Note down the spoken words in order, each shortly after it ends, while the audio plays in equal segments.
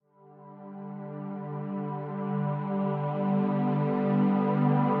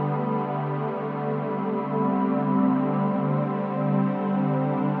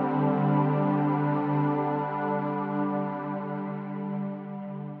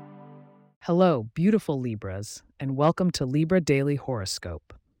Hello, beautiful Libras, and welcome to Libra Daily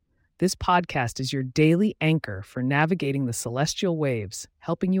Horoscope. This podcast is your daily anchor for navigating the celestial waves,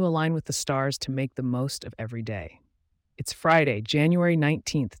 helping you align with the stars to make the most of every day. It's Friday, January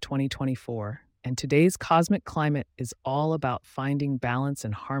 19th, 2024, and today's cosmic climate is all about finding balance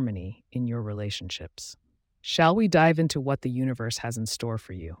and harmony in your relationships. Shall we dive into what the universe has in store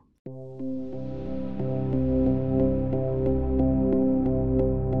for you?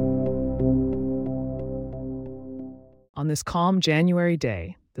 On this calm January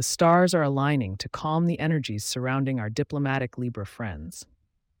day, the stars are aligning to calm the energies surrounding our diplomatic Libra friends.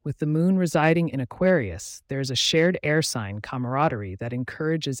 With the moon residing in Aquarius, there is a shared air sign camaraderie that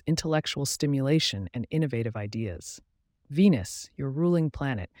encourages intellectual stimulation and innovative ideas. Venus, your ruling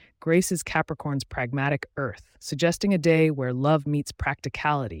planet, graces Capricorn's pragmatic Earth, suggesting a day where love meets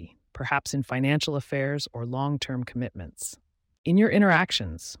practicality, perhaps in financial affairs or long-term commitments. In your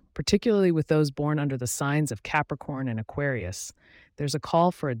interactions, particularly with those born under the signs of Capricorn and Aquarius, there's a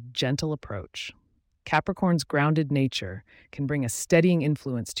call for a gentle approach. Capricorn's grounded nature can bring a steadying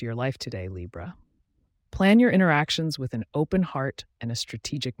influence to your life today, Libra. Plan your interactions with an open heart and a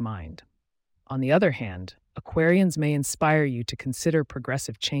strategic mind. On the other hand, Aquarians may inspire you to consider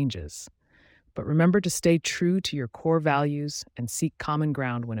progressive changes, but remember to stay true to your core values and seek common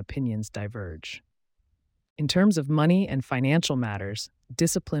ground when opinions diverge. In terms of money and financial matters,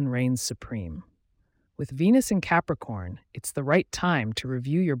 discipline reigns supreme. With Venus in Capricorn, it's the right time to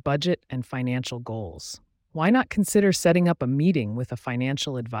review your budget and financial goals. Why not consider setting up a meeting with a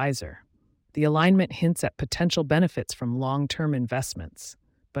financial advisor? The alignment hints at potential benefits from long-term investments.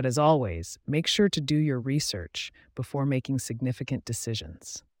 But as always, make sure to do your research before making significant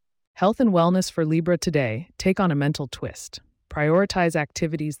decisions. Health and wellness for Libra today take on a mental twist. Prioritize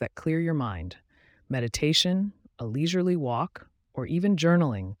activities that clear your mind. Meditation, a leisurely walk, or even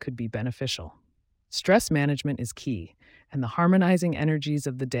journaling could be beneficial. Stress management is key, and the harmonizing energies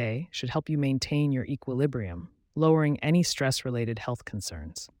of the day should help you maintain your equilibrium, lowering any stress-related health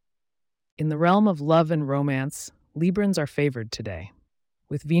concerns. In the realm of love and romance, Librans are favored today.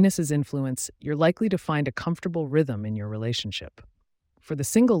 With Venus's influence, you're likely to find a comfortable rhythm in your relationship. For the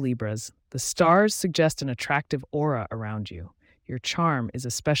single Libras, the stars suggest an attractive aura around you. Your charm is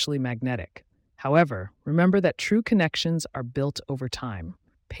especially magnetic. However, remember that true connections are built over time.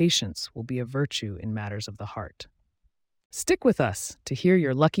 Patience will be a virtue in matters of the heart. Stick with us to hear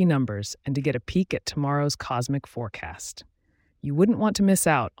your lucky numbers and to get a peek at tomorrow's cosmic forecast. You wouldn't want to miss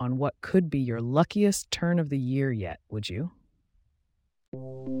out on what could be your luckiest turn of the year yet, would you?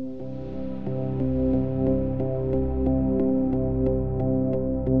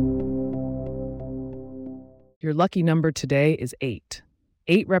 Your lucky number today is 8.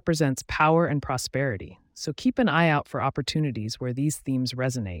 8 represents power and prosperity, so keep an eye out for opportunities where these themes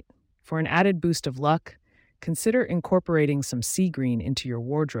resonate. For an added boost of luck, consider incorporating some sea green into your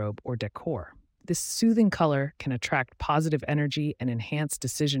wardrobe or decor. This soothing color can attract positive energy and enhance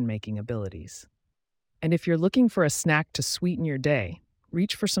decision-making abilities. And if you're looking for a snack to sweeten your day,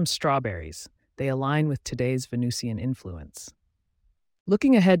 reach for some strawberries. They align with today's Venusian influence.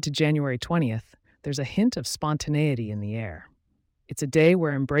 Looking ahead to January 20th, there's a hint of spontaneity in the air. It's a day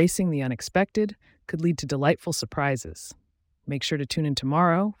where embracing the unexpected could lead to delightful surprises. Make sure to tune in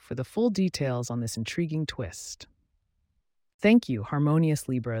tomorrow for the full details on this intriguing twist. Thank you, harmonious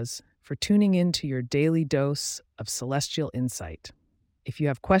Libras, for tuning in to your daily dose of celestial insight. If you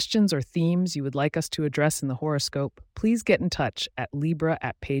have questions or themes you would like us to address in the horoscope, please get in touch at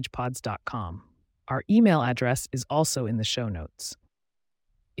libra@pagepods.com. Our email address is also in the show notes.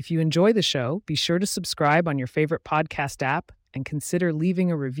 If you enjoy the show, be sure to subscribe on your favorite podcast app and consider leaving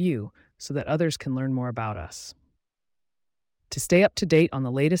a review so that others can learn more about us. To stay up to date on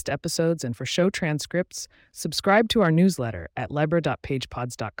the latest episodes and for show transcripts, subscribe to our newsletter at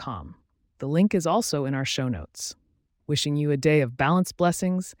libra.pagepods.com. The link is also in our show notes. Wishing you a day of balanced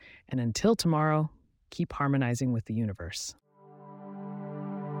blessings, and until tomorrow, keep harmonizing with the universe.